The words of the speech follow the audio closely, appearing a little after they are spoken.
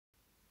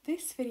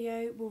This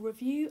video will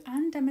review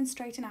and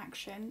demonstrate in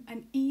action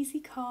an easy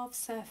carved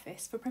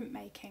surface for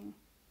printmaking.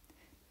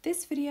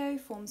 This video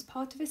forms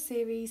part of a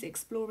series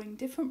exploring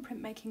different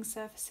printmaking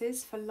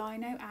surfaces for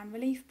lino and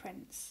relief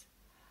prints.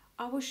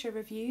 I will show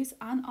reviews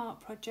and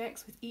art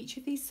projects with each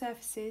of these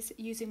surfaces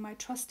using my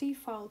trusty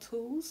file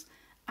tools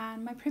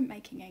and my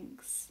printmaking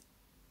inks.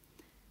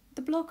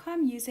 The block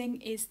I'm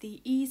using is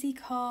the Easy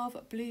Carve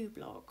Blue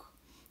block,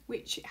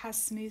 which has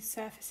smooth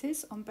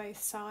surfaces on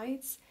both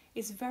sides,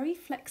 is very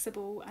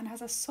flexible and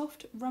has a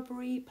soft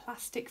rubbery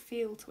plastic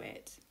feel to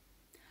it.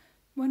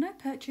 When I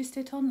purchased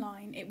it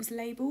online, it was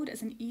labelled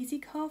as an Easy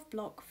Carve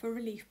block for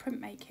relief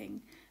printmaking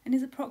and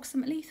is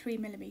approximately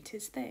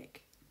 3mm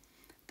thick.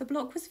 The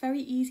block was very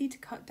easy to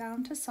cut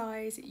down to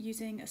size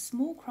using a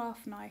small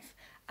craft knife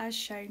as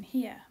shown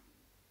here.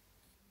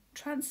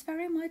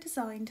 Transferring my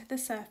design to the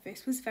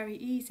surface was very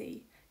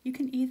easy. You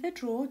can either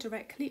draw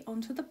directly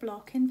onto the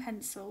block in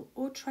pencil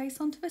or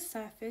trace onto the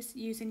surface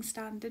using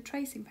standard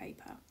tracing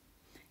paper.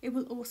 It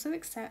will also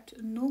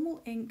accept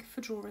normal ink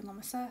for drawing on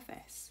the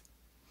surface.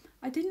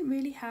 I didn't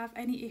really have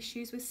any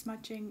issues with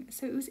smudging,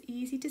 so it was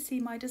easy to see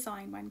my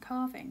design when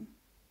carving.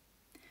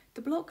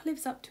 The block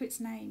lives up to its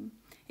name.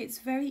 It's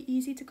very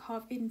easy to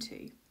carve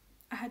into.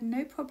 I had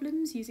no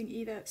problems using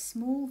either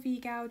small V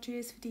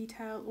gouges for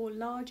detail or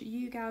large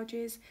U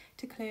gouges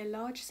to clear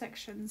large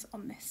sections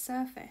on this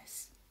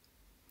surface.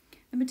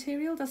 The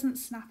material doesn't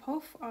snap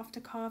off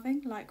after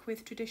carving like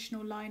with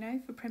traditional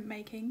lino for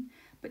printmaking,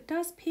 but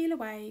does peel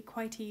away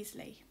quite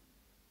easily.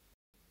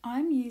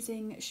 I'm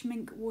using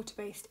Schmink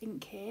water-based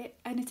ink here,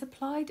 and it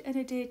applied and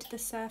adhered to the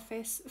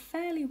surface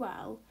fairly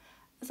well.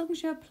 As long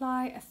as you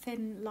apply a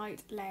thin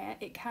light layer,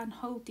 it can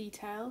hold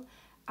detail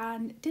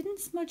and didn't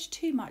smudge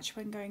too much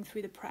when going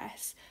through the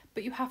press,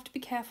 but you have to be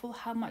careful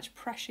how much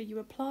pressure you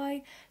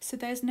apply so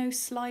there's no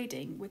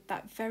sliding with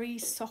that very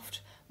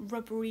soft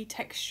rubbery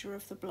texture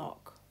of the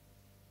block.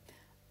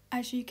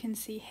 As you can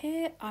see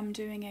here, I'm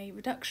doing a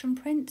reduction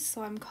print,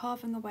 so I'm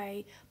carving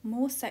away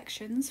more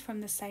sections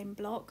from the same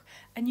block,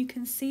 and you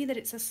can see that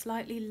it's a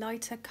slightly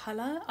lighter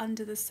colour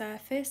under the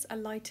surface, a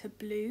lighter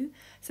blue,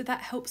 so that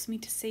helps me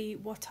to see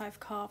what I've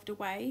carved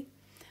away.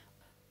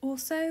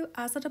 Also,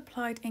 as I'd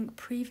applied ink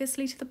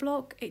previously to the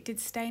block, it did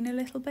stain a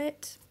little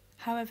bit.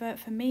 However,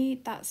 for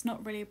me, that's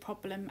not really a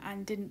problem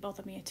and didn't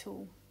bother me at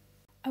all.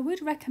 I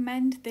would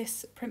recommend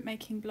this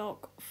printmaking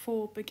block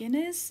for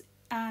beginners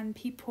and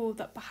people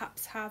that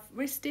perhaps have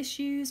wrist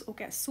issues or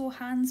get sore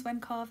hands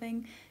when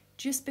carving,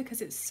 just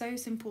because it's so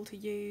simple to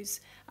use,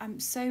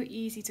 so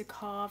easy to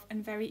carve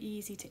and very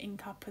easy to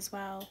ink up as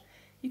well.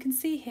 You can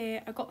see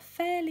here I got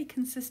fairly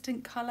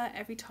consistent colour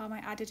every time I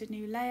added a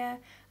new layer,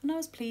 and I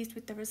was pleased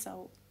with the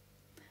result.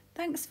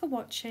 Thanks for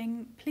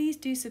watching. Please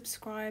do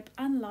subscribe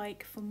and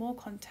like for more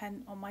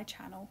content on my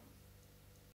channel.